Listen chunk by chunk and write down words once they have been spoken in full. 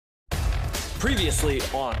Previously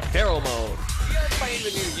on Pharaoh Mode. We are playing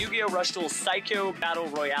the new Yu-Gi-Oh! Rush Duels Saikyou Battle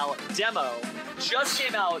Royale demo. Just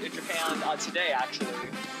came out in Japan today, actually.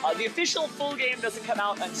 The official full game doesn't come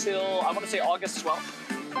out until, I want to say, August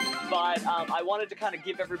 12th. But I wanted to kind of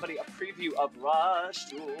give everybody a preview of Rush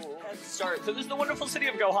Duels. Let's start. So this is the wonderful city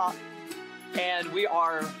of Goha. And we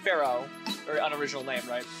are Pharaoh, or unoriginal name,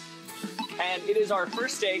 right? And it is our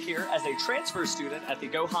first day here as a transfer student at the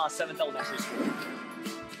Goha 7th Elementary School.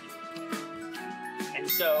 And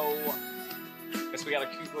so, I guess we got a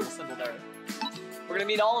cute little symbol there. We're gonna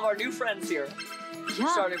meet all of our new friends here,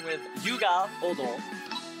 starting with Yuga Odo,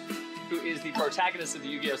 who is the protagonist of the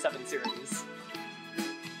Yu-Gi-Oh! 7 series.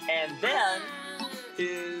 And then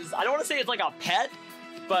his, I don't want to say it's like a pet,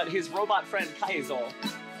 but his robot friend Kaizo.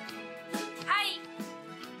 Hi!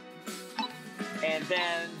 And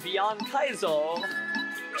then beyond Kaizo,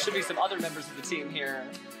 should be some other members of the team here.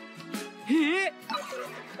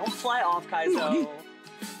 Don't fly off, Kaizo.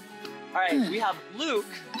 Alright, we have Luke,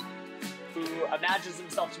 who imagines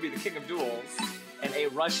himself to be the king of duels, and a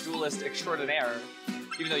Rush Duelist extraordinaire,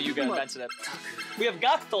 even though Yuga invented it. We have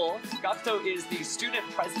Gakuto. Gakuto is the student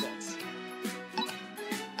president.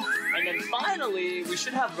 And then finally, we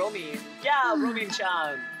should have Romin. Yeah,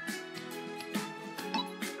 Romin-chan.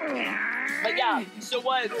 But yeah, so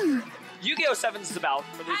what Yu-Gi-Oh! 7 is about,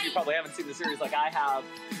 for those of you who probably haven't seen the series like I have,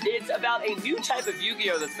 it's about a new type of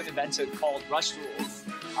Yu-Gi-Oh! That's been invented called Rush Duels.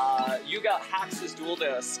 Yuga hacks his duel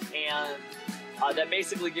disc, and that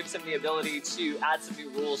basically gives him the ability to add some new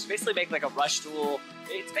rules, to basically make like a Rush Duel.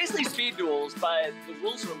 It's basically speed duels, but the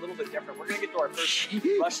rules are a little bit different. We're gonna get to our first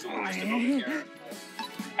Rush Duel in just a moment here.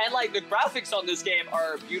 And like the graphics on this game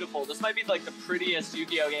are beautiful. This might be like the prettiest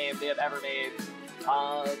Yu-Gi-Oh! Game they have ever made.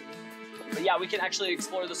 But yeah, we can actually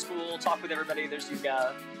explore the school, talk with everybody. There's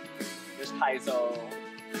Yuga, there's Kaizo.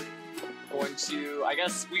 Going to, I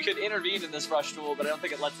guess we could intervene in this Rush Duel, but I don't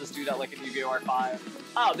think it lets us do that like in Yu-Gi-Oh! R5.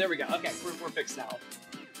 Oh, there we go. Okay, we're fixed now.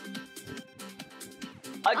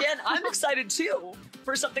 Again, I'm excited too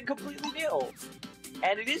for something completely new.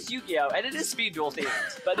 And it is Yu-Gi-Oh! And it is speed duel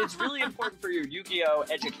themed, but it's really important for your Yu-Gi-Oh!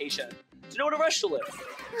 Education to know what a Rush Duel is.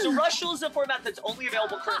 So Rush Duel is a format that's only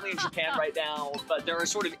available currently in Japan right now, but there are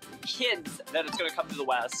sort of hints that it's going to come to the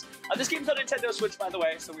West. This game's on Nintendo Switch, by the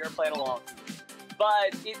way, so we are playing along.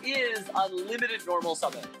 But it is unlimited normal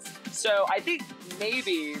summons. So I think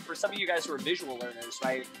maybe for some of you guys who are visual learners,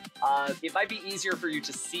 right, it might be easier for you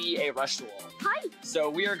to see a Rush Duel. Hi! So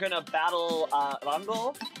we are going to battle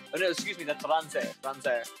Rango. Oh no, excuse me, that's Ranze,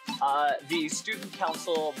 the student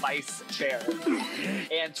council vice chair.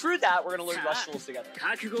 And through that, we're going to learn Rush Duels together.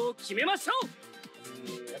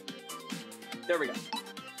 There we go.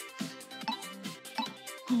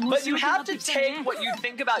 But you have to take what you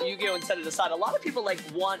think about Yu-Gi-Oh! And set it aside. A lot of people like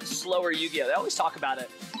want slower Yu-Gi-Oh! They always talk about it.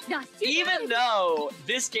 Even though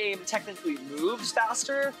this game technically moves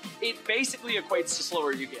faster, it basically equates to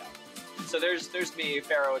slower Yu-Gi-Oh! So there's me,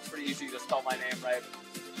 Pharaoh. It's pretty easy to spell my name, right?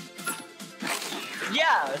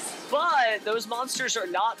 Yes, but those monsters are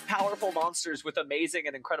not powerful monsters with amazing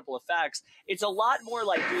and incredible effects. It's a lot more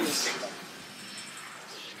like Duelist Kingdom.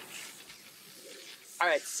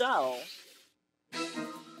 Alright, so...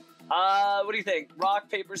 what do you think? Rock,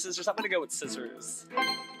 paper, scissors? I'm gonna go with scissors.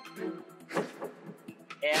 And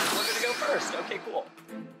we're gonna go first. Okay, cool.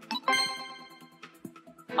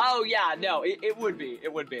 Oh yeah, no, it would be.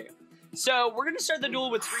 It would be. So we're gonna start the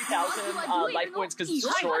duel with 3,000 life points because it's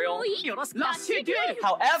tutorial.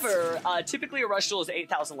 However, typically a Rush Duel is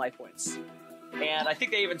 8,000 life points. And I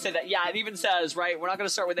think they even said that, yeah, it even says, right, we're not gonna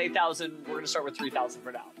start with 8,000, we're gonna start with 3,000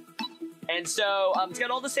 for now. And so, it's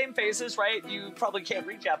got all the same phases, right? You probably can't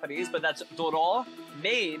read Japanese, but that's Doro,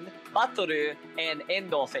 Main, Batoru, and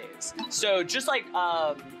Endo phase. So just like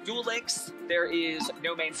Duel Links, there is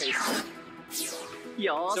no main phase.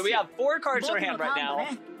 So we have 4 cards in our hand right now.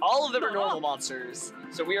 All of them are normal monsters.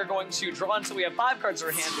 So we are going to draw until we have 5 cards in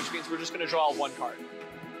our hand, which means we're just going to draw 1 card.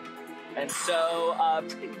 And so,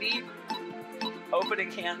 pretty neat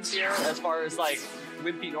opening hands here as far as like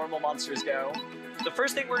wimpy normal monsters go. The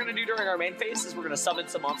first thing we're going to do during our main phase is we're going to summon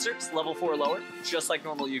some monsters, level 4 or lower, just like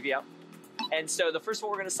normal Yu-Gi-Oh! And so the first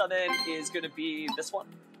one we're going to summon is going to be this one.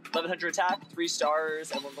 1100 attack, 3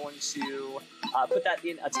 stars, and we're going to put that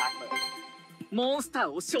in attack mode.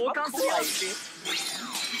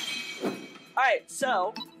 Alright,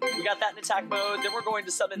 so we got that in attack mode, then we're going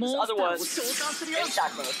to summon this other one in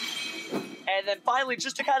attack mode. And then finally,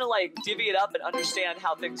 just to kind of like divvy it up and understand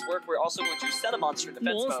how things work, we're also going to set a monster in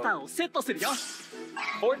defense mode.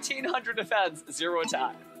 1400 defense, 0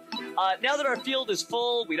 attack. Now that our field is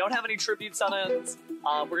full, we don't have any tribute summons,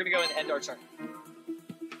 we're going to go and end our turn.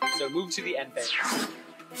 So move to the end phase.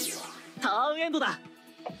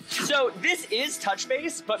 So this is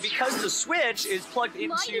touch-based, but because the Switch is plugged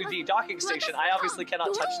into the docking station, I obviously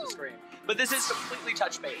cannot touch the screen. But this is completely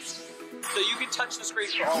touch-based. So you can touch the screen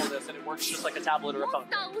for all of this, and it works just like a tablet or a phone.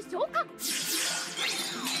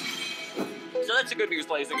 So that's the good news,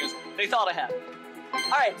 Blazing, is they thought ahead.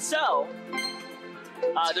 Alright, so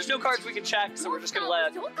there's no cards we can check, so we're just going to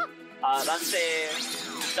let Ransei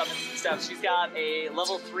summon some stuff. She's got a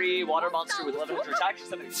level 3 water monster with 1100 attack. She's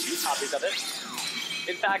summoning 2 copies of it.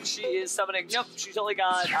 In fact, she is summoning... Nope, she's only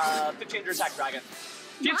got 1500 attack dragon.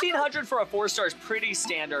 1500 for a 4-star is pretty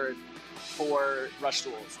standard for Rush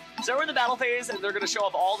Duels. So we're in the battle phase, and they're going to show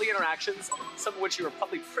off all the interactions, some of which you are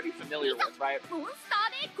probably pretty familiar with, right?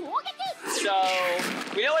 So,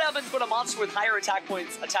 we know what happens when a monster with higher attack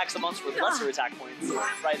points attacks a monster with lesser attack points,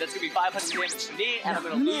 right? That's going to be 500 damage to me, and I'm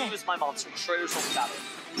going to lose my monster. Destroy yourself in battle.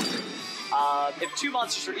 If 2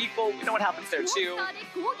 monsters are equal, we know what happens there too.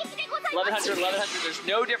 1100, 1100, there's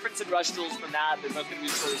no difference in Rush Duels from that. They're both going to be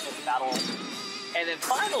destroy yourself in battle. And then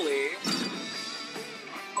finally,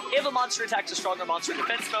 if a monster attacks a stronger monster in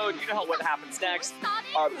defense mode, you know what happens next.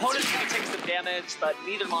 Our opponent's going to take some damage, but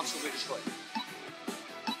neither monster will be destroyed.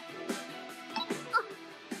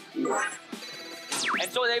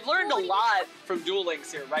 And so they've learned a lot from Duel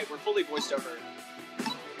Links here, right? We're fully voiced over.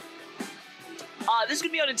 This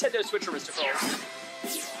could be on Nintendo Switch or Aristocrat.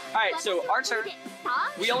 Alright, so our turn.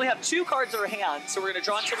 We only have 2 cards in our hand, so we're going to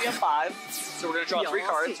draw until we have 5. So we're going to draw 3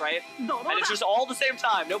 cards, right? And it's just all the same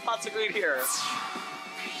time. No pots of green here.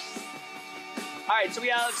 Alright, so we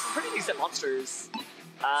have some pretty decent monsters.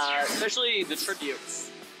 Especially the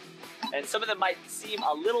tributes. And some of them might seem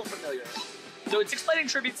a little familiar. So it's explaining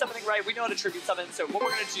tribute summoning, right? We know how to tribute summon, so what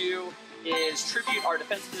we're going to do is tribute our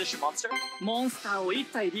defense position monster. So we're going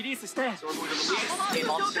to release a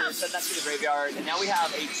monster, send that to the graveyard, and now we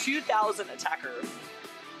have a 2000 attacker.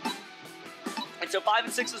 And so 5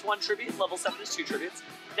 and 6 is 1 tribute, level 7 is 2 tributes.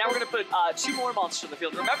 Now we're going to put 2 more monsters in the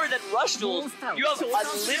field. Remember that in Rush Duels, you have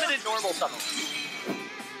unlimited normal summons.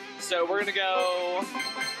 So we're going to go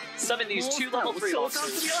summon these 2 level 3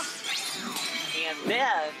 monsters. And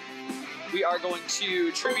then we are going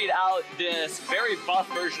to tribute out this very buff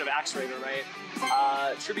version of Axe Raider, right?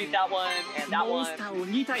 Tribute that one and that one. So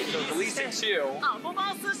releasing 2.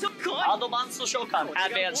 Adomansu Shokan,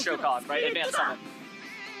 Advanced Shokan, right? Advanced Summon.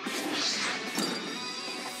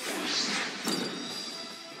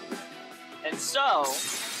 And so,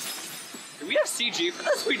 do we have CG for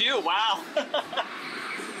this? We do, wow.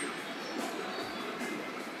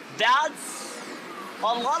 That's a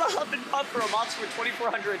lot of huff and puff for a monster with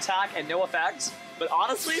 2400 attack and no effect. But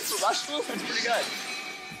honestly, for Rush Duels, that's pretty good.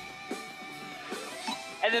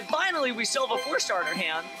 And then finally, we still have a 4-star in our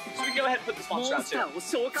hand, so we can go ahead and put this monster out too.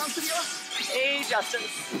 Hey,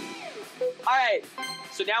 Justice. Alright,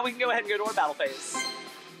 so now we can go ahead and go to our battle phase.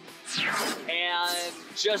 And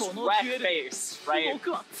just wreck base, right?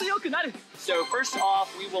 So first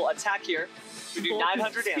off, we will attack here. We do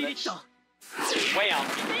 900 damage. Wham!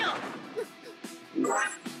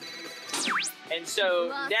 And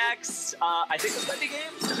so next, I think this might be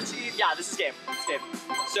game 17. Yeah, this is game. It's game.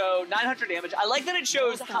 So 900 damage. I like that it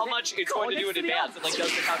shows how much it's going to do in advance. It like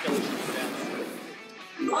does the calculations in advance.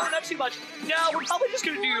 Oh, not too much. No, we're probably just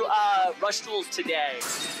going to do Rush Duels today.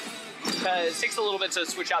 Because it takes a little bit to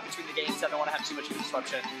switch out between the games. I don't want to have too much of a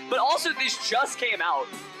disruption. But also, this just came out.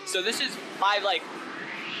 So this is my, like,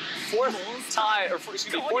 4th time, or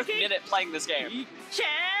excuse me, 4th minute playing this game.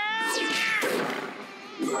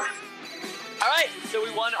 Alright, so we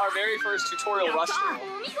won our very first tutorial Rush Duel.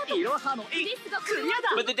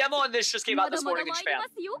 But the demo on this just came out this morning in Japan.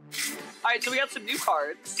 Alright, so we got some new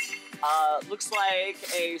cards. Looks like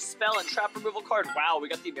a spell and trap removal card. Wow, we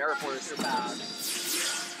got the Ameriforce bag.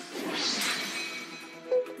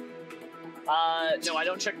 No, I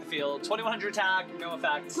don't check the field. 2100 attack, no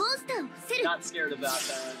effect. Not scared of that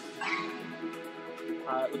then.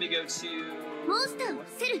 Let me go to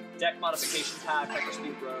deck modification pack,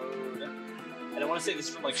 Hyperspeed Road. And I want to say this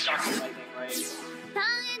is from like Shock and Lightning, right?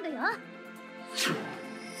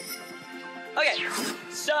 Okay,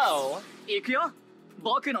 so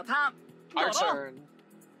our turn.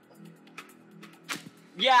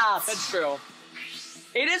 Yeah, that's true.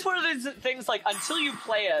 It is one of those things, like, until you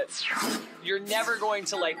play it, you're never going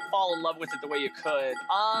to, like, fall in love with it the way you could.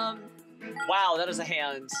 Wow, that is a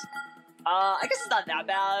hand. I guess it's not that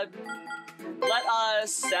bad. Let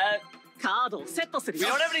us set... We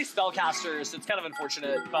don't have any spellcasters, so it's kind of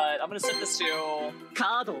unfortunate, but I'm going to set this to...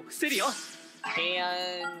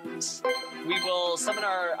 And we will summon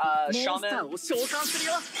our Shaman.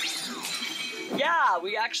 Yeah,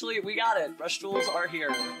 we got it. Rush Duels are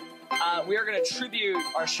here. we are going to tribute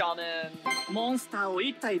our shaman. モンスターを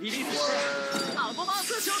1体リリースしてアドバン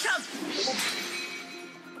ス召喚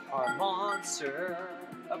Our monster.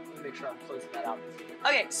 Oh, let me make sure I'm closing that out.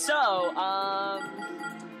 Okay, so,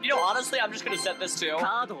 you know, honestly, I'm just going to set this too.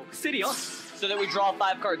 カードを伏せるよ So that we draw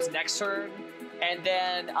 5 cards next turn. And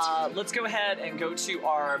then let's go ahead and go to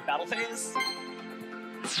our battle phase.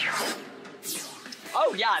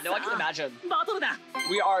 Oh, yeah, no, I can imagine. バトルだ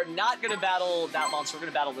We are not going to battle that monster. We're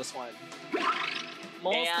going to battle this one.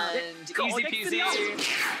 モンスターで And 攻 easy 撃するよ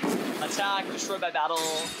peasy. Attack, destroy by battle.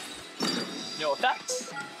 No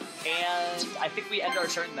effect. And I think we end our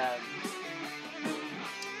turn then.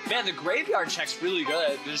 Man, the graveyard check's really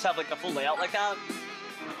good. To just have like the full layout like that.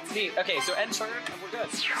 It's neat. Okay, so end turn, and we're good.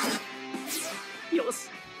 よし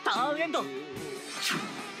ターンエンド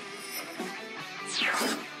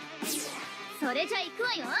それじゃ行く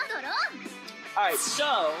わよドロー Alright, so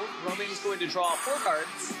Roaming's going to draw 4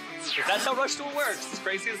 cards. If that's how Rush Duel works, as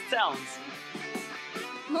crazy as it sounds.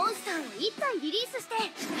 モンスターを1体リリースしてア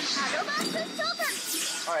ドバンス召喚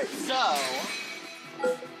Alright, so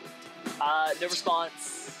no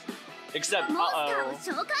response. Except モンスターを uh-oh.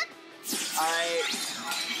 召喚 Alright.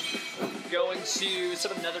 Going to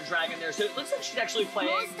summon another dragon there. So it looks like she's actually モ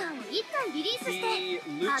playing ンスターを1体リリースして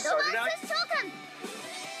the Luke アドバ starter deck. ンス召喚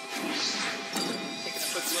Taking a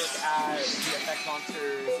quick look at the effect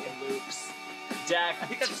monsters in Luke's deck. I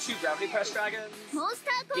think that's 2 gravity press dragons. モンス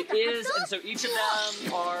ター効 It 果 is, 発 and 動 so each of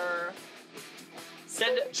them are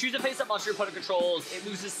choose a face-up monster your opponent controls. It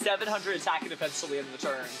loses 700 attack and defense till the end of the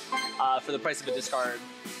turn for the price of a discard.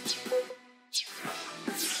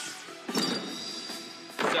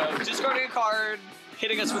 So discarding a card,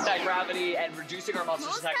 hitting us with that gravity, and reducing our モン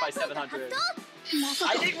monster's スタ attack by ー効果発 700. 動まさ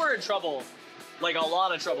I か think we're in trouble. Like, a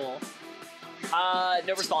lot of trouble.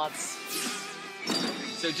 No response.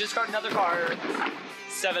 So discard another card.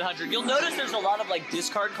 700. You'll notice there's a lot of, like,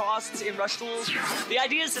 discard costs in Rush Duels. The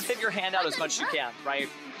idea is to thin your hand out as much as you can, right?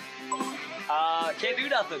 Can't do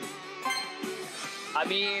nothing. I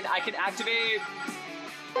mean, I can activate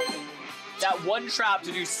that one trap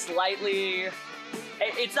to do slightly...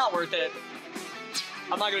 It's not worth it.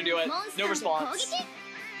 I'm not gonna do it. モンスタ No ーで攻 response. 撃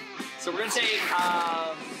So we're gonna take,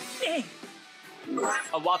 ね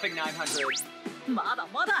a whopping 900. まだ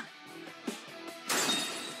まだ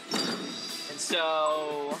And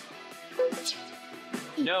so...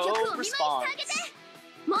 一 No 曲を見舞いしてあ response. げて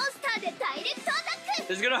モンスターでダイレクトアタッ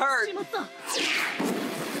ク This is gonna hurt. しまった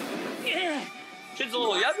え Kid's a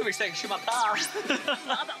little young to be saying Shimata.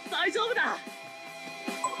 まだ大丈夫だ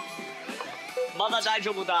Mada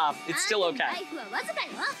daijoubu. It's still あんた okay. ライフはわずかよ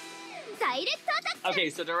ダイレクトアタック Okay,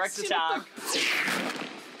 so direct attack.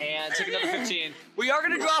 And take another 15. We are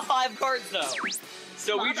gonna draw 5 cards though.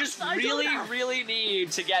 So we just really, really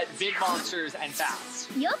need to get big monsters and fast.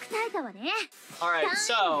 よく耐えたわね Alright,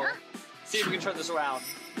 so see if we can turn this around.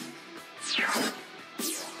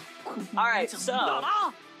 Alright, so だ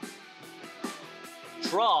な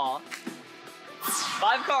draw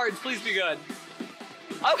 5 cards, please be good.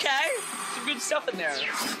 Okay, some good stuff in there.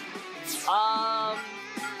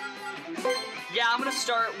 Yeah, I'm gonna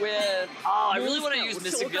start with. Oh, I really want to use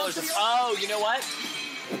Mystic Dealers. Oh, you know what?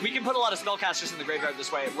 We can put a lot of spellcasters in the graveyard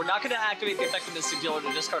this way. We're not gonna activate the effect of Mystic Dealer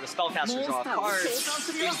to discard a spellcaster, draw a card.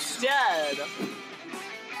 Instead,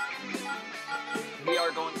 we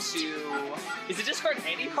are going to. Is it discard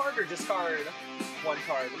any card or discard one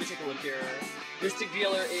card? Let me take a look here. Mystic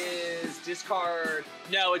Dealer is discard.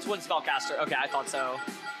 No, it's one spellcaster. Okay, I thought so.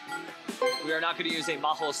 We are not going to use a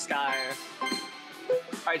Maho Sky.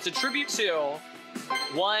 Alright, so Tribute 2.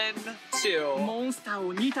 1, 2. モンスター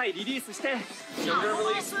を2体リリースして So we're going to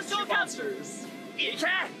release 2 monsters. いけ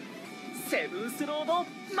セブンスロード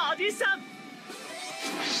マジシャン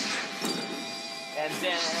And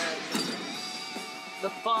then the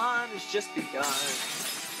fun has just begun.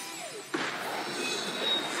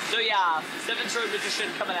 So yeah, 7th Road Magician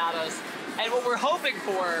coming at us. And what we're hoping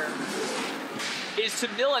for is to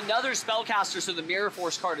mill another spellcaster so the Mirror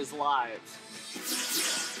Force card is live.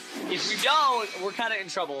 If we don't, we're kind of in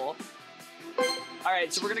trouble.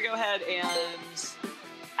 Alright, so we're going to go ahead and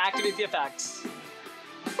activate the effects.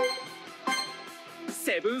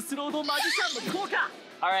 セブンスロードマジシャンの効果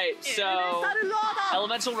Alright, エレメン so タルロード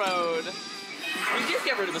Elemental Road. We did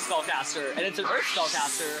get rid of the spellcaster, and it's an Earth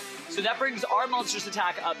spellcaster, so that brings our monster's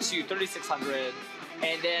attack up to 3,600.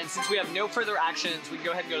 And then, since we have no further actions, we can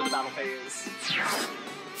go ahead and go to the battle phase.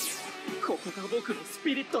 ここが僕のス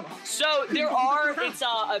ピリットの So there are, it's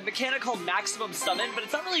a mechanic called maximum summon, but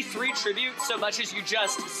it's not really 3 tributes so much as you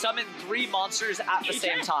just summon 3 monsters at the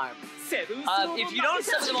same time. If you don't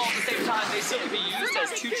summon them all at the same time, they still can be used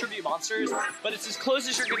as 2 tribute monsters, but it's as close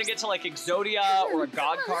as you're going to get to like Exodia or a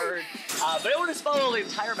God card. But I want to spell the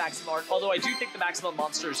entire maximum arc, although I do think the maximum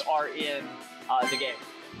monsters are in the game.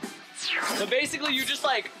 So basically you just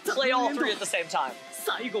like play all 3 at the same time.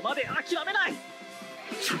 最後まで諦めない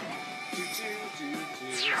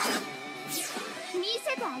見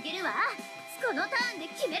せてあげるわ。このターンで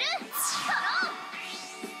決める。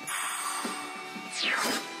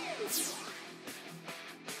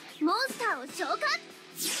モンスターを召喚。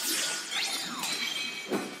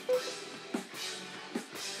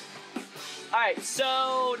Alright,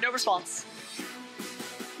 so no response.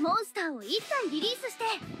 モンスターを1体リリースして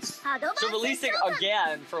アドバンス So releasing 召喚。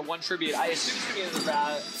 again for 1 tribute. I assume it's going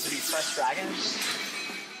to be Fresh Dragon.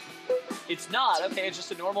 It's not. Okay, it's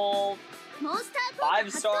just a normal モンスター効果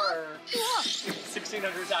発動。 5-star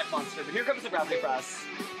 1600 attack monster. But here comes the gravity press.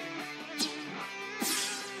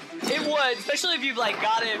 It would, especially if you've like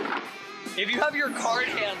got it. If you have your card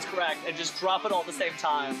hands correct and just drop it all at the same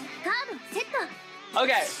time. カードをセット。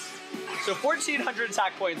 Okay, so 1400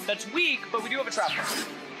 attack points. That's weak, but we do have a trap.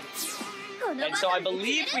 この And 場 so I 面で決め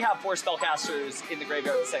believe る。 we have 4 spellcasters in the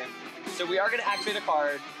graveyard the same. So we are going to activate a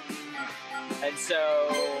card. And so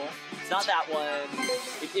it's not that one.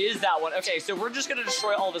 It is that one. Okay, so we're just going to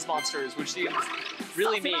destroy all of his monsters, which seems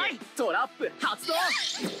really させない mean. トラップ発動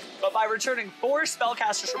But by returning 4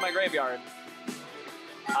 spellcasters from my graveyard.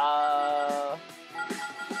 Oh,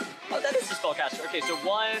 that is a spellcaster. Okay, so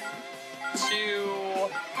 1, 2,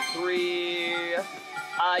 3.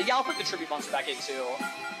 Yeah, I'll put the tribute monster back in too.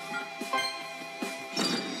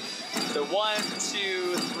 So 1,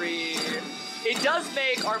 2, 3. It does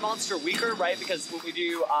make our monster weaker, right? Because when we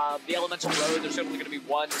do the elemental road, there's only going to be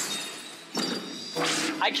 1.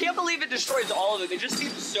 I can't believe it destroys all of them. It just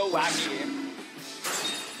seems so wacky.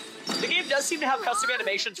 The game does seem to have custom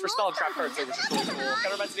animations for spell and trap cards, though, which is really cool. Kind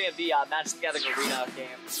of reminds me of the Magic the Gathering Arena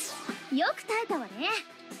game. よく耐えたわね。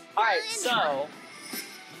 Alright, so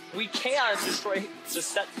we can destroy the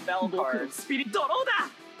set spell 僕の cards. スピリットロー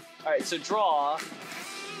だ Alright, so draw 3.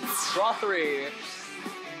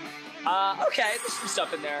 Okay, there's some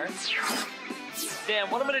stuff in there. Then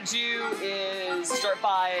what I'm gonna do is start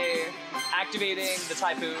by activating the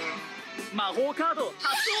Typhoon, 魔法カード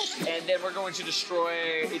発動 and then we're going to destroy.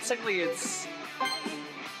 It's technically it's.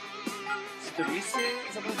 Is that what it is?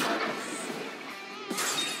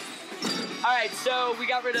 Alright, so we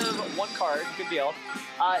got rid of 1 card. Good deal.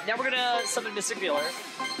 Now we're gonna summon Mystic Dealer.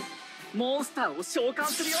 モンスターを召喚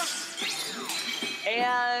するよ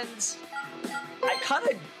And I kind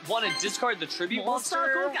of want to discard the Tribute モンスター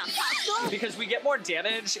monster 効果発動 because we get more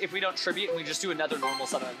damage if we don't Tribute and we just do another normal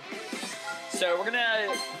summon. So we're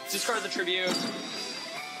gonna discard the Tribute,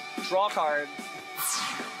 draw a card.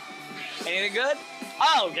 Anything good?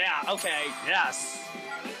 Oh, yeah, okay, yes.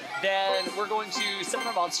 Then we're going to summon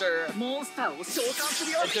a monster. モンスターを召喚す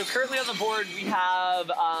るよ And so currently on the board we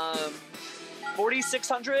have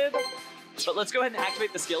 4,600. But let's go ahead and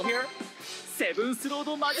activate the skill here. セブンスロー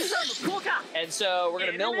ドマジシャンの効果 And so we're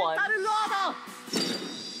gonna エレ mill メン 1. タルロー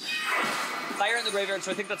Fire in the graveyard,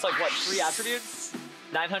 so I think that's like, what, 3 attributes?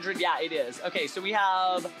 900? Yeah, it is. Okay, so we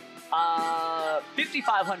have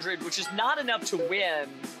 5,500, which is not enough to win,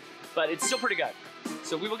 but it's still pretty good.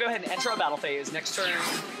 So we will go ahead and enter our battle phase. Next turn,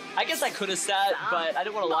 I guess I could have set, but I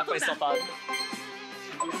didn't want to lock myself up.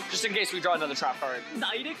 Just in case we draw another trap card. ド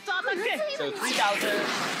ダイレクトアタック So 3,000,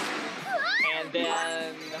 and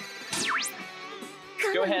then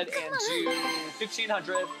go ahead and do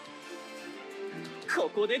 1,500, こ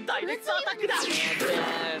こでダイレクトアタックだ and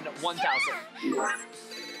then 1,000.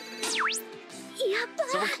 やっぱ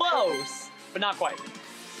So we're close, but not quite.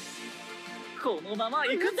 このまま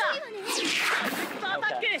行くんだダイレクトアタ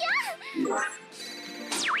ック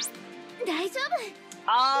大丈夫。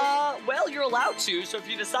 Well, you're allowed to, so if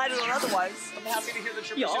you decided on otherwise, I'm happy to hear that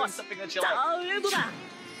you're pursuing something that you ダ like. ウンエンドだな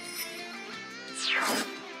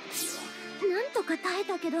んとか耐え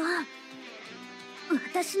たけど、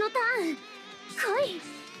私のターン。来い。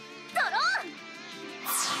ドロー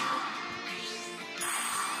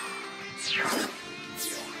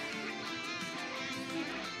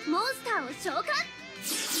ン。モンスターを召喚。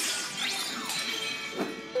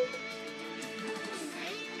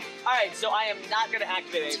 Alright, so I am not going to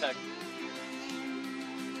activate anything.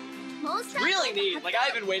 モンスター Really neat. Like,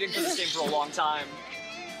 I've been waiting for this game for a long time.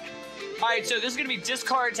 Alright, so this is going to be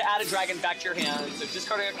discard to add a dragon back to your hand. So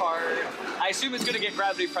discarding a card. I assume it's going to get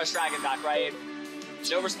Gravity Press Dragon back, right?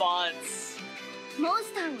 No response. モン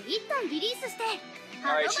スターを1体リリースして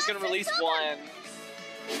Alright, she's gonna release one.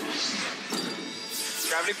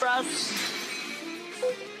 Gravity Press?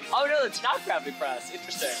 Oh no, it's not Gravity Press.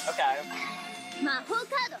 Interesting. Okay. 魔法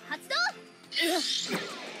カード発動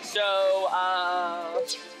So,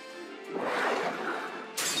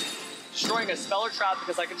 destroying a spell or trap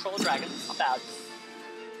because I control a dragon. Not bad.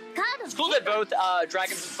 カード It's cool that both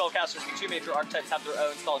dragons and spellcasters and two major archetypes have their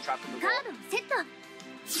own spell and trap カ removal. ードセット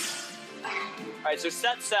Alright, so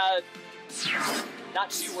set. Not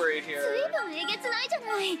too worried 随 here. 分えげつないじゃ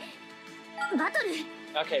ないバトル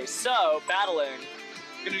Okay, so, battling.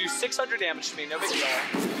 Gonna do 600 damage to me, no big deal.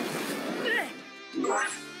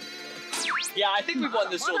 Yeah, I think we've won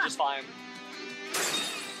this duel just fine.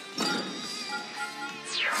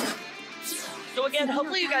 So again,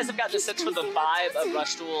 hopefully you guys have got the sense for the vibe of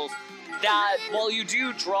Rush Duels. That while you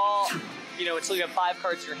do draw, you know, until you have 5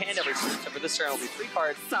 cards in your hand every turn, so for this turn it'll be 3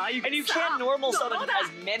 cards, and you can normal summon as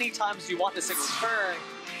many times as you want in a single turn,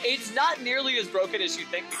 it's not nearly as broken as you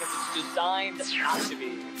think because it's designed not to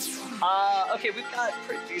be. Okay, we've got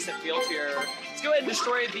pretty decent fields here. Let's go ahead and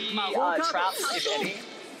destroy the traps, if any.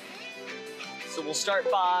 So we'll start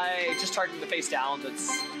by just targeting the face down that's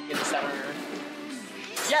in the center.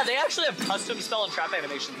 Yeah, they actually have custom spell and trap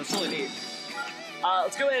animations. That's really neat.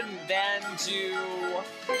 Let's go ahead and then do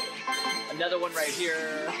another one right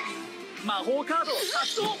here.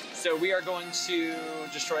 So we are going to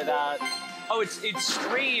destroy that. Oh, it's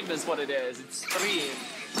stream is what it is. It's stream.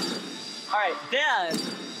 All right, then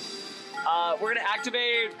we're gonna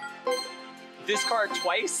activate this card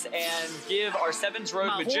twice and give our 7's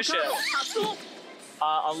Road Magician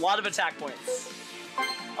a lot of attack points.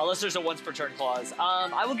 Unless there's a once per turn clause.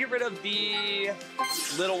 I will get rid of the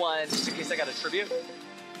little one just in case I got a tribute.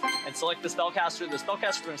 And select the spellcaster. The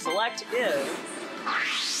spellcaster we're going to select is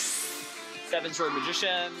 7's Road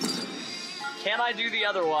Magician. Can I do the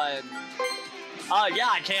other one? Yeah,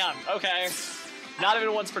 I can. Okay. Not even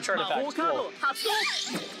a once per turn effect. Cool.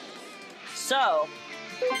 So,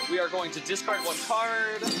 we are going to discard 1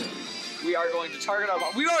 card. We are going to target our...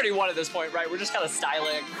 We already won at this point, right? We're just kind of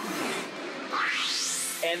styling.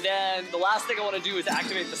 And then the last thing I want to do is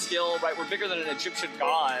activate the skill, right? We're bigger than an Egyptian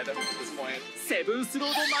god at this point. So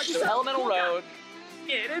Elemental Road.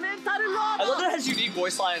 I love that it has unique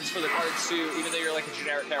voice lines for the cards too, even though you're like a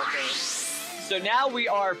generic character. So now we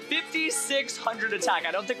are 5,600 attack.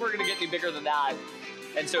 I don't think we're going to get any bigger than that.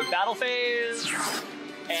 And so battle phase.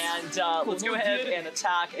 And let's go ahead and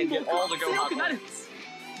attack and get all the Gohan points.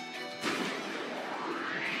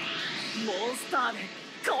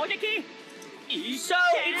 So,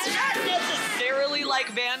 it's not necessarily like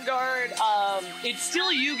Vanguard. It's still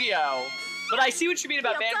Yu-Gi-Oh! But I see what you mean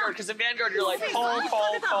about Vanguard, because in Vanguard you're like, call,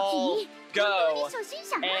 go.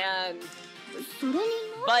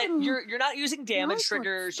 But you're not using damage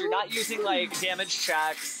triggers, you're not using like damage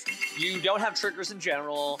checks, you don't have triggers in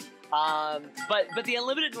general. But the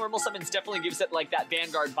unlimited normal summons definitely gives it like that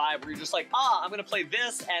Vanguard vibe where you're just like, I'm gonna play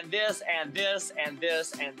this and this and this and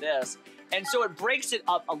this and this. And so it breaks it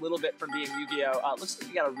up a little bit from being Yu-Gi-Oh! Looks like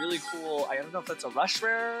you got a really cool, I don't know if that's a Rush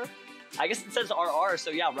Rare. I guess it says RR,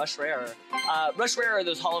 so yeah, Rush Rare. Rush Rare are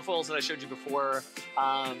those holofoils that I showed you before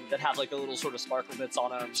that have like a little sort of sparkle bits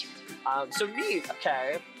on them. So neat,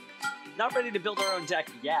 okay. Not ready to build our own deck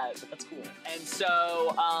yet, but that's cool. And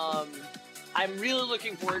so, I'm really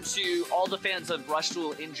looking forward to all the fans of Rush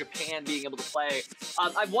Duel in Japan being able to play.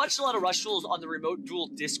 I've watched a lot of Rush Duels on the Remote Duel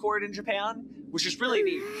Discord in Japan, which is really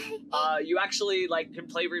neat. You actually like can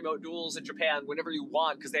play Remote Duels in Japan whenever you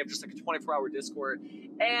want because they have just like a 24-hour Discord.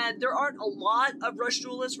 And there aren't a lot of Rush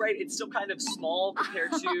Duelists, right? It's still kind of small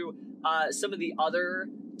compared to some of the other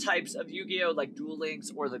types of Yu-Gi-Oh! Like Duel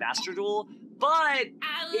Links or the Master Duel. But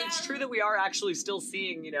it's true that we are actually still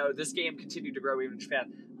seeing, you know, this game continue to grow even in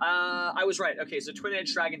Japan. I was right. Okay, so Twin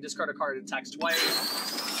Edge Dragon, discard a card and attacks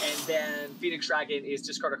twice. And then Phoenix Dragon is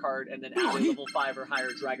discard a card and then add a level 5 or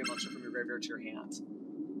higher Dragon monster from your graveyard to your hand.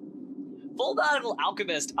 Full Battle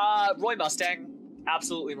Alchemist. Roy Mustang.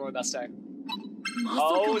 Absolutely Roy Mustang.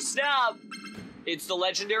 Oh, snap! It's the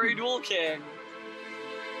legendary Duel King.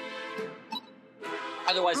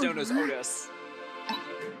 Otherwise known as Otis.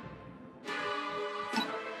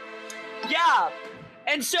 Yeah!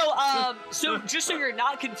 And so, so just so you're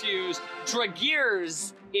not confused,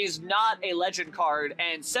 Dragears is not a legend card,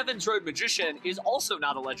 and 7's Road Magician is also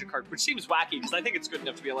not a legend card, which seems wacky, because I think it's good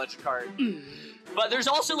enough to be a legend card. But there's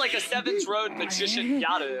also like a 7's Road Magician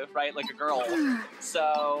Yaru, right? Like a girl.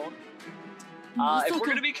 So, if we're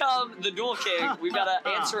gonna become the Duel King, we've got to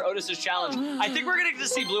answer Otis's challenge. I think we're gonna get to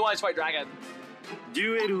see Blue Eyes White Dragon.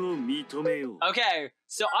 Okay,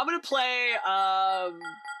 so I'm gonna play,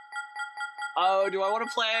 Oh, do I want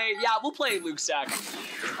to play? Yeah, we'll play Luke's deck.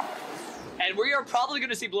 And we are probably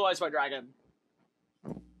going to see Blue Eyes White Dragon.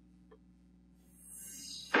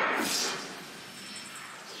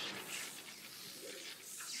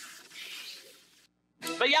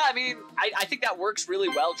 But yeah, I mean, I think that works really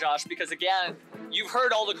well, Josh, because again, you've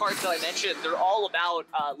heard all the cards that I mentioned. They're all about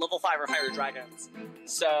level 5 or higher dragons.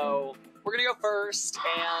 So we're going to go first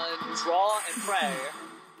and draw and pray.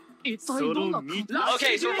 Okay, so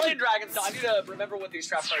we're playing dragons. So I need to remember what these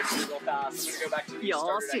trap cards do real fast. I'm going to go back to the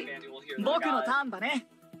starter deck manual here. Trying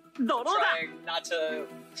not to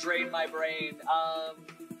drain my brain.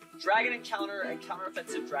 Dragon encounter and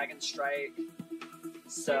counter-offensive dragon strike.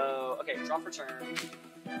 So, okay, draw for turn.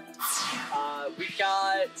 We've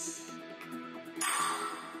got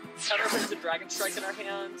counter-offensive dragon strike in our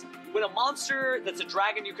hand. When a monster that's a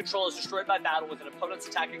dragon you control is destroyed by battle with an opponent's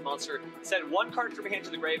attacking monster, send one card from your hand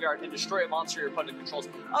to the graveyard and destroy a monster your opponent controls.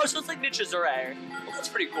 Oh, so it's like Ninja Zure. Well, that's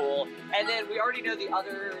pretty cool. And then we already know the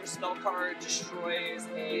other spell card destroys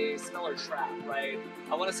a spell or trap, right?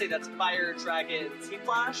 I want to say that's Fire Dragon Seed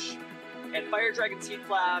Flash. And Fire Dragon Seed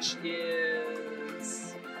Flash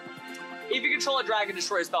is... if you control a dragon,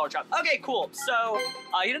 destroy a spell or trap. Okay, cool. So,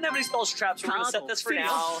 he didn't have any spells or traps. We're going to set this for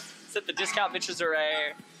now. Set the discount Ninja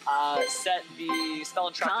Zure. Set the spell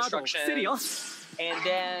and trap destruction. And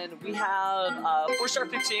then we have 4-star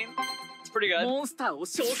 15. It's pretty good.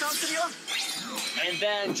 And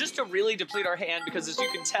then just to really deplete our hand, because as you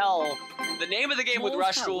can tell, the name of the game with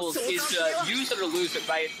Rush Duels is to use it or lose it,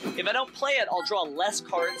 right? If I don't play it, I'll draw less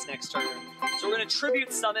cards next turn. So we're going to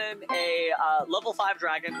tribute summon a level 5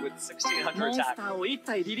 dragon with 1600 attack. Alright,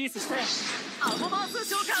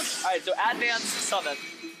 so advance summon.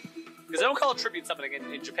 Because they don't call it tribute summoning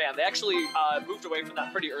in Japan. They actually moved away from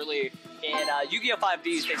that pretty early. In Yu-Gi-Oh!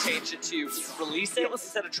 5Ds, they changed it to release it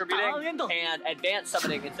instead of tributing, and advance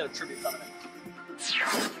summoning instead of tribute summoning.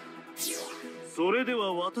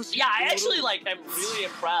 Yeah, I actually am really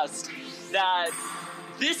impressed that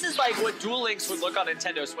this is like what Duel Links would look on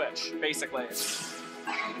Nintendo Switch, basically.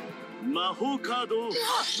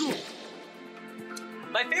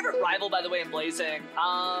 My favorite rival, by the way, in Blazing,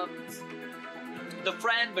 the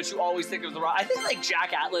friend, but you always think of the rival. I think like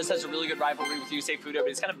Jack Atlas has a really good rivalry with Yusei Fudo, but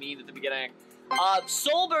he's kind of mean at the beginning.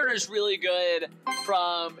 Soulburner's really good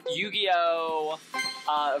from Yu-Gi-Oh!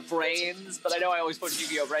 Brains, but I know I always put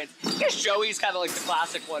Yu-Gi-Oh! Brains. I guess Joey's kind of like the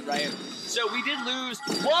classic one, right? So we did lose.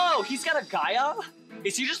 Whoa, he's got a Gaia?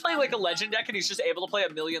 Is he just playing like a legend deck and he's just able to play a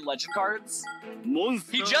million legend cards?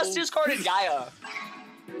 He just discarded Gaia.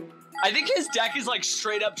 I think his deck is like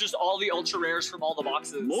straight up just all the ultra rares from all the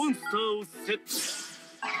boxes.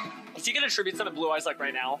 Is he gonna tribute summon Blue Eyes like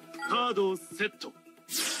right now?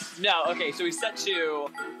 No, okay, so he's set 2.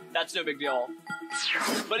 That's no big deal.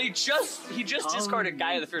 But he just discarded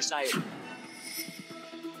Gaia the first night.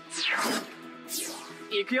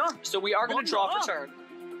 So we are gonna draw for turn.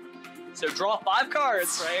 So draw 5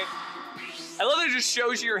 cards, right? I love that it just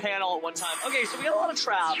shows you your hand all at one time. Okay, so we got a lot of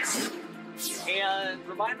traps. And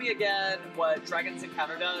remind me again what Dragon's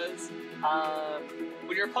Encounter does.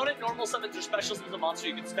 When your opponent normal summons or special summons a monster,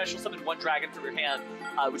 you can special summon 1 dragon from your hand,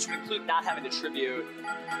 which would include not having to tribute.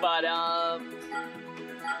 But I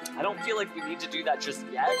don't feel like we need to do that just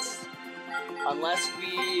yet. Unless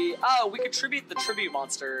we... oh, we could tribute the tribute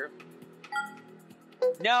monster.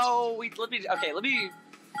 No, let me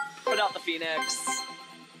put out the Phoenix.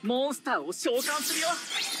 We're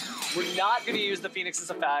not going to use the Phoenix's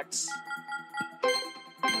effect.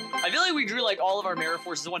 I feel like we drew like all of our Mirror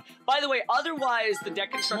Forces in one. By the way, otherwise the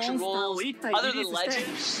deck construction rules, other than Legend,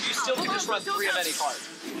 you still can just run 3 of any card.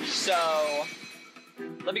 So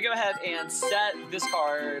let me go ahead and set this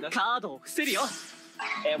card. And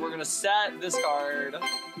we're gonna set this card. I'm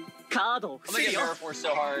gonna get Mirror Force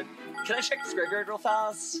so hard. Can I check this graveyard real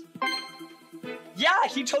fast? Yeah,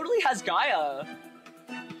 he totally has Gaia.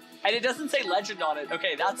 And it doesn't say Legend on it.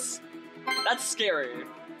 Okay, that's scary.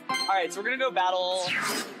 Alright, so we're gonna go battle.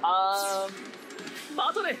 I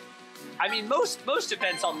mean, most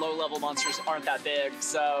defense on low-level monsters aren't that big,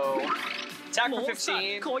 so... attack for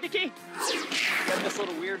 15. Got this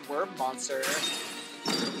little weird worm monster.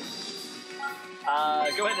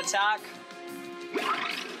 Go ahead and attack.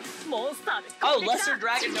 Oh, Lesser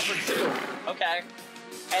Dragon number 2. Okay.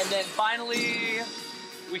 And then finally,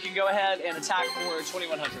 we can go ahead and attack for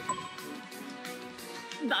 2100.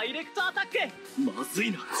 ダイレクトアタック。まず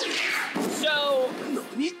いな。 So,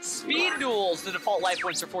 speed duels, the default life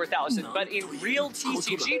points are 4,000, but in real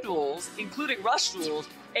TCG duels, including Rush Duels,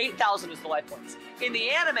 8,000 is the life points. In the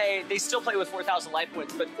anime, they still play with 4,000 life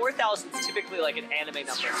points, but 4,000 is typically like an anime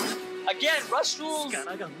number. Again, Rush Duels,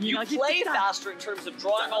 you play faster in terms of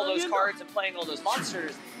drawing all those cards and playing all those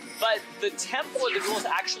monsters, but the tempo of the duel is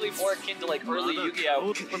actually more akin to like early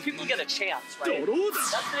Yu-Gi-Oh, where people get a chance, right?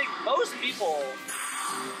 That's the thing. Most people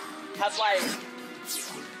have like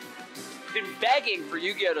been begging for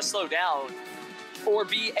Yu-Gi-Oh to slow down or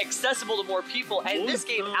be accessible to more people, and this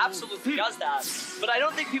game absolutely does that. But I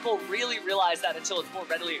don't think people really realize that until it's more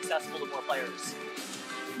readily accessible to more players.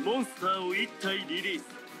 Alright, so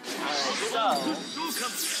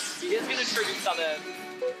he is gonna tribute summon.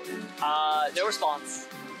 No response.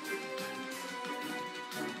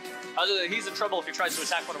 Other than he's in trouble if he tries to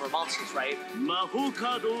attack one of our monsters, right?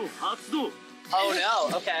 Oh no,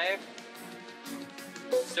 okay.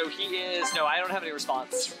 So he is... No, I don't have any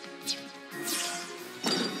response.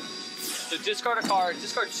 So discard a card,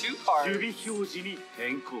 discard 2 cards. And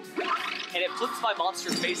it flips my monster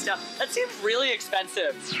face down. That seems really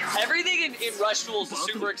expensive. Everything in Rush Duels is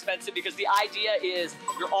super expensive because the idea is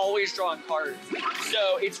you're always drawing cards.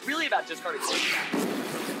 So it's really about discarding cards.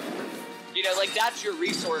 You know, like that's your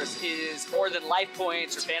resource is more than life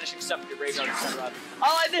points or banishing stuff in your graveyard, etc.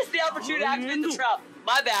 Oh, I missed the opportunity to activate the trap.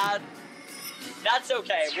 My bad. That's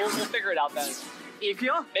okay. We'll figure it out then.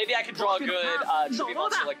 Maybe I can draw a good tribute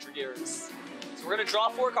monster like Dragears. So we're gonna draw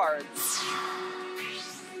 4 cards.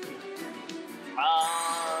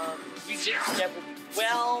 We didn't get...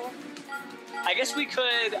 Well... I guess we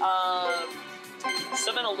could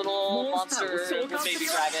summon a little monster with Baby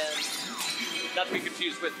Dragon. Not to be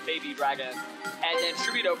confused with Baby Dragon. And then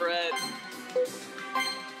tribute over it.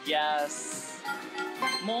 Yes.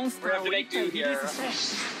 We're gonna have to make do here.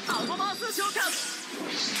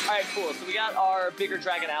 Alright, cool. So we got our bigger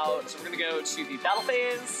dragon out. So we're gonna go to the battle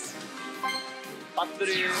phase. Battle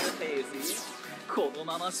phase. And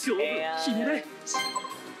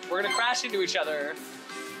we're gonna crash into each other.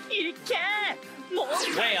 Wham!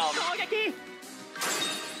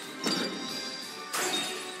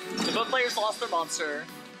 So both players lost their monster.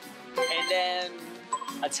 And then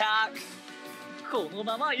attack. And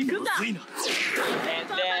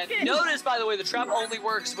then notice, by the way, the trap only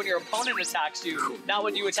works when your opponent attacks you, not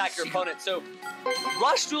when you attack your opponent. So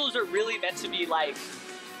Rush Duels are really meant to be like,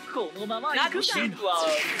 not cheap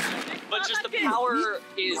love, but just the power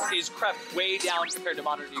is crept way down compared to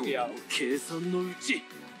modern Yu-Gi-Oh.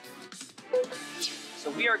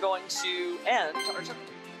 So we are going to end our turn.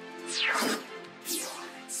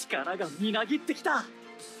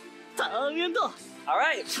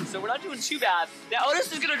 Alright, so we're not doing too bad. Now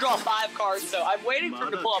Otis is gonna draw 5 cards, so I'm waiting for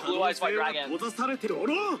him to pull out Blue Eyes White Dragon. Because,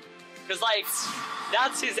 like,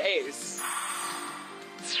 that's his ace.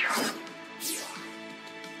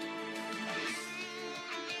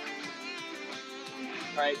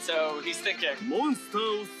 Alright, so he's thinking.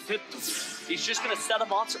 He's just gonna set a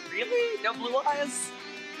monster. Really? No Blue Eyes?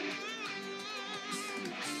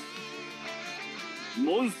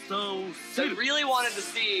 So I really wanted to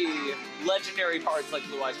see legendary cards like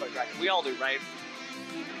Blue Eyes White Dragon. We all do, right?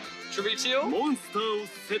 Tribute 2? Nope.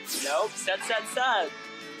 Set.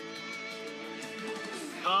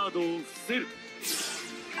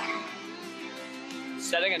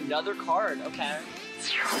 Setting another card. Okay.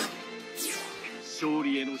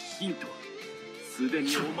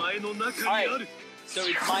 Alright. So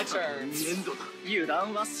it's my turn.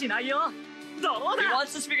 He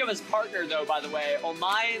wants to speak of his partner, though, by the way.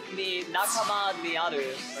 Omae ni nakama ni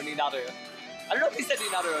aru. Or ni naru. I don't know if he said ni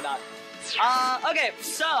naru or not. Okay,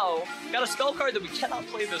 so, got a spell card that we cannot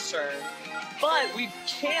play this turn. But we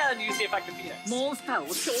can use the effect of Phoenix. So,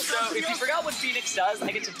 if you forgot what Phoenix does,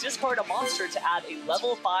 I get to discard a monster to add a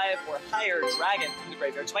level 5 or higher dragon from the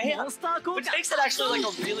graveyard to my hand. Which makes it actually like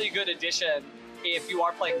a really good addition if you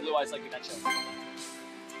are playing Blue Eyes, like you mentioned.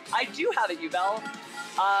 I do have it, Yubel.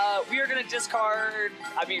 We are gonna discard,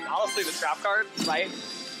 I mean, honestly, the trap card, right?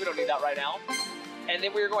 We don't need that right now. And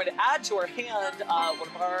then we are going to add to our hand one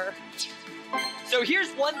of our... So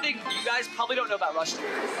here's one thing you guys probably don't know about Rush Duels.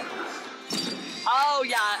 Oh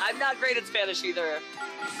yeah, I'm not great at Spanish either.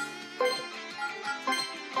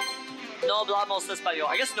 No hablamos español.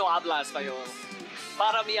 I guess no habla español.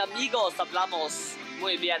 Para mi amigos hablamos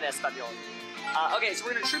muy bien español. Okay, so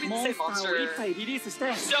we're gonna tribute the same monster.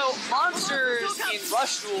 So monsters in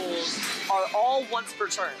Rush Duels are all once per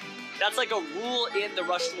turn. That's like a rule in the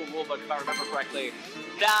Rush Duel rulebook, if I remember correctly.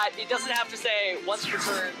 That it doesn't have to say once per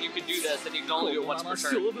turn you can do this, and you can only do it once per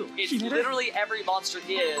turn. It's literally every monster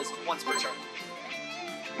is once per turn.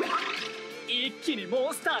 一気にモ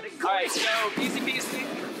ンスターで攻 Alright, 撃 so easy peasy.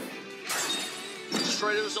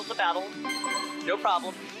 Destroy the result of battle. No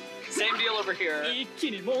problem. Same deal over here. 一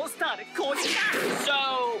気にモンスターで攻撃だ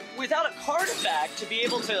So, without a card effect to be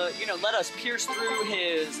able to, you know, let us pierce through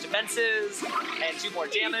his defenses and do more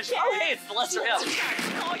damage. Oh, hey, it's the lesser imp.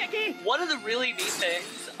 攻撃 One of the really neat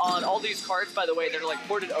things on all these cards, by the way, that are like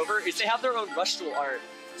ported over, is they have their own Rush Duel art.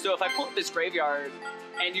 So if I pull up this graveyard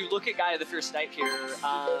and you look at Gaia the Fierce Knight here,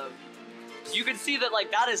 you can see that like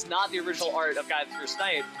that is not the original art of Gaia the Fierce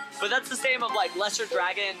Knight, but that's the same of like Lesser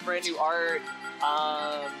Dragon, brand new art.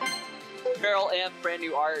 Feral Imp, brand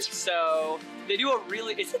new art. So they do a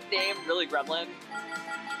really, is it named really Gremlin?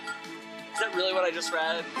 Is that really what I just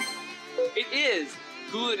read? It is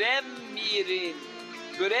Guremirin.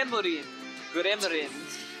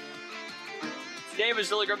 His name is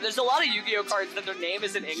really Gremlin. There's a lot of Yu-Gi-Oh cards that their name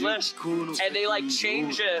is in English, and they like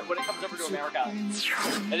change it when it comes over to America.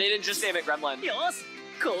 And they didn't just name it Gremlin. よし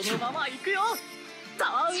このまま行くよタ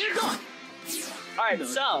ーンエンド Alright,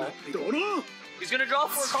 so he's gonna draw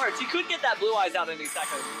 4 cards. He could get that Blue Eyes out any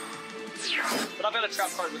second. But I've got a trap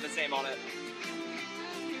card with his name on it.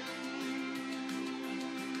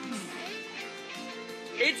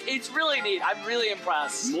 It's really neat. I'm really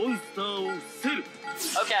impressed. モンスターをセル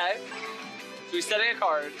Okay. So he's setting a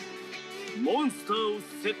card. モンスターを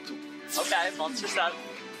セット Okay, monster set.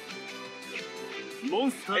 モ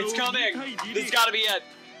ンスターを It's coming. 2体リ This リ has ース got to be it.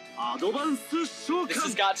 アドバンス召 This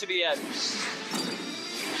has 喚 got to be it.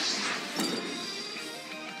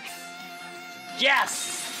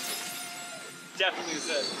 Yes! Definitely is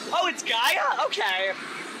it. Oh, it's Gaia? Okay.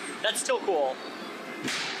 That's still cool.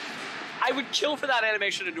 I would kill for that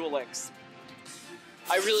animation in Duel Links.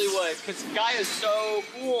 I really would, because Gaia is so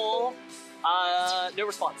cool. No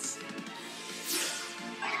response.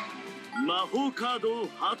 魔法カードを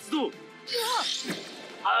発動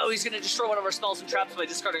Oh, he's gonna destroy one of our spells and traps by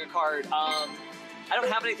discarding a card. I don't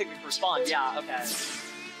have anything to respond. Yeah, okay. So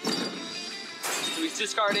he's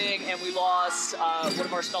discarding, and we lost one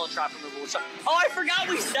of our spell and trap removal. Oh, I forgot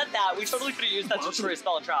we said that. We totally could have used that to destroy a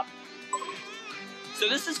spell and trap. So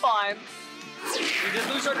this is fine. We did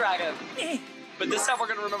lose our dragon, but this time we're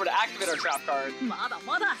gonna remember to activate our trap card. まだ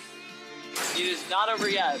まだ It is not over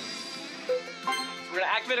yet. So we're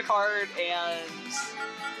gonna activate a card and.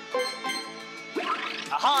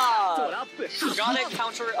 Aha! トラップ Got it,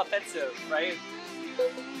 counter offensive, right?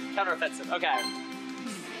 Counter offensive, okay.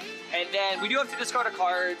 And then we do have to discard a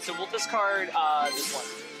card, so we'll discard this one.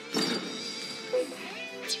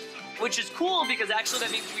 Which is cool because actually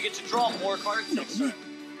that means we get to draw more cards next turn.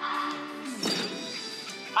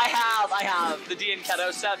 I have the D and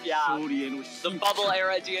Keto set, yeah. 勝利への The 進 bubble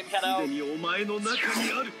era D and すで Keto. にお前の中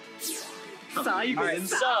にある最後 Alright,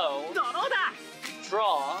 さ so ドローだ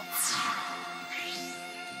draw.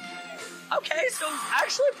 Okay, so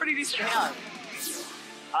actually a pretty decent hand.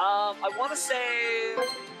 I want to say.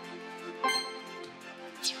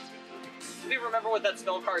 Let me remember what that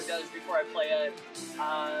spell card does before I play it.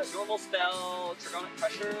 Normal spell, Dragonic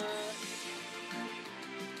Pressure.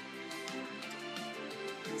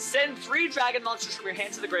 Send 3 dragon monsters from your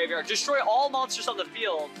hand to the graveyard. Destroy all monsters on the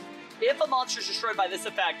field. If a monster is destroyed by this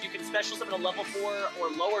effect, you can special summon a level 4 or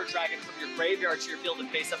lower dragon from your graveyard to your field and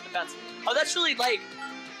face up defense. Oh, that's really like.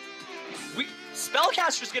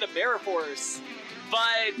 Spellcasters get a Mirror Force,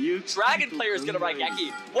 but dragon players get a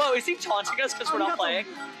Raigeki. Whoa, is he taunting us because we're not playing?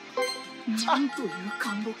 なんという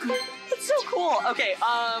貫禄 That's so cool. Okay,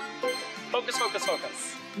 focus.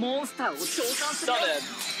 モンスターを召喚する Summon.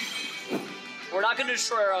 We're not going to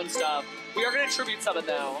destroy our own stuff. We are going to tribute summon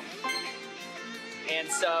though. And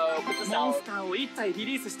so, put this モン out. スターを1体リ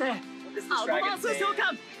リースして What is this アドバン dragon's ス召 name?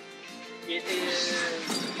 喚 It is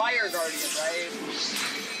Fire Guardian, right?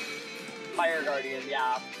 Fire Guardian,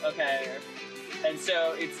 yeah. Okay. And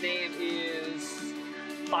so its name is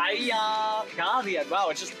Fire Guardian. Wow,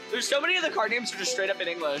 it's just there's so many of the card names are just straight up in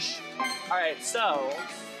English. All right, so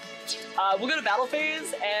we'll go to battle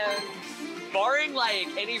phase, and barring like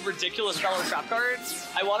any ridiculous spell or trap cards,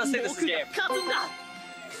 I want to say this is 僕 game. が勝つんだ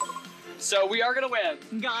So we are gonna win.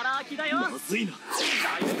 ガラ空きだよまずいな So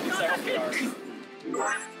I hope we are.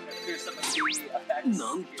 Here's some of the effects.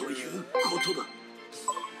 なんということだ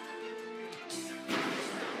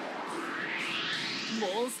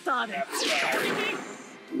モンスターで攻撃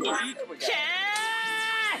Okay.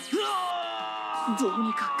 どう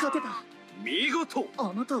にか勝てた見事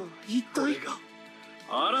あなたは一これ体が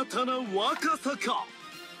新たな若さか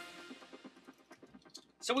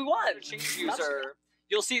So we won. Change user.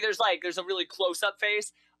 You'll see there's a really close-up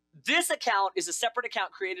face. This account is a separate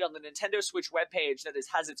account created on the Nintendo Switch webpage that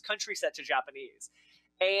has its country set to Japanese.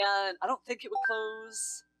 And I don't think it would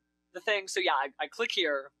close the thing. So yeah, I click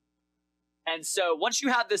here. And so once you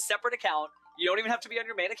have this separate account, you don't even have to be on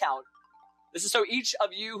your main account. This is so each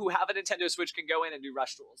of you who have a Nintendo Switch can go in and do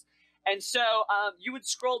Rush Duels. And so you would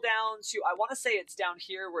scroll down to, I want to say it's down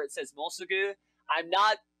here where it says Mosugu. I'm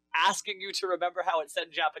not asking you to remember how it's said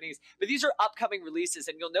in Japanese, but these are upcoming releases,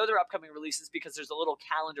 and you'll know they're upcoming releases because there's a little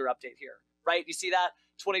calendar update here, right? You see that?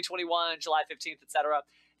 2021, July 15th, etc.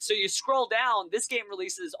 So you scroll down, this game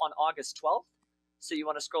releases on August 12th. So you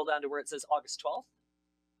want to scroll down to where it says August 12th.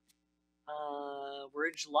 We're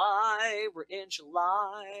in July. We're in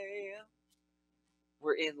July.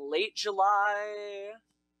 We're in late July.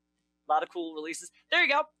 A lot of cool releases. There you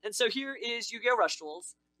go. And so here is Yu-Gi-Oh! Rush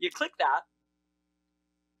Duels. You click that.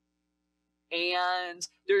 And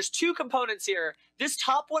there's two components here. This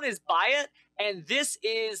top one is buy it, and this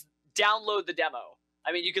is download the demo.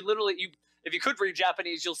 I mean, you can literally, if you could read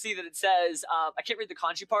Japanese, you'll see that it says, I can't read the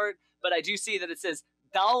kanji part, but I do see that it says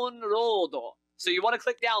download. So you want to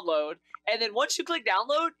click download, and then once you click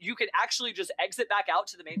download, you can actually just exit back out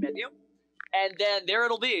to the main menu, and then there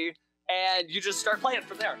it'll be, and you just start playing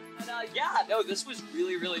from there. And yeah, no, this was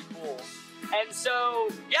really, really cool. And so,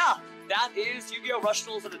 yeah, that is Yu-Gi-Oh! Rush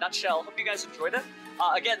Duels in a nutshell. Hope you guys enjoyed it.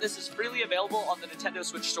 Again, this is freely available on the Nintendo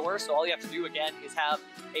Switch store, so all you have to do, again, is have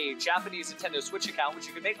a Japanese Nintendo Switch account, which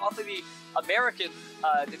you can make off of the American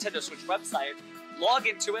Nintendo Switch website. Log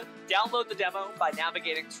into it, download the demo by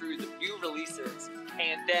navigating through the new releases,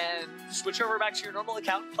 and then switch over back to your normal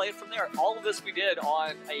account and play it from there. All of this we did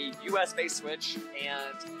on a US-based Switch,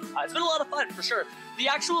 and it's been a lot of fun, for sure. The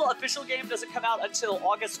actual official game doesn't come out until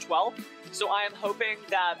August 12th, so I am hoping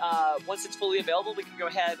that once it's fully available, we can go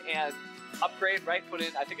ahead and upgrade, right? Put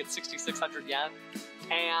in, I think it's 6,600 yen.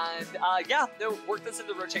 And yeah, work this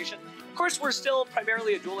into rotation. Of course, we're still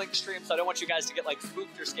primarily a dueling stream, so I don't want you guys to get like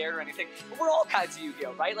spooked or scared or anything. But we're all kinds of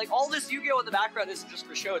Yu-Gi-Oh, right? Like all this Yu-Gi-Oh in the background isn't just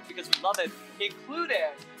for show, it's because we love it,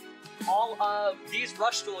 including all of these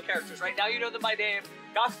Rush Duel characters, right? Now you know them by name: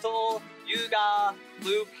 Gakuto, Yuga,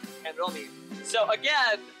 Luke, and Romy. So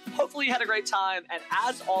again, hopefully you had a great time, and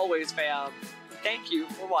as always, fam, thank you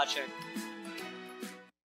for watching.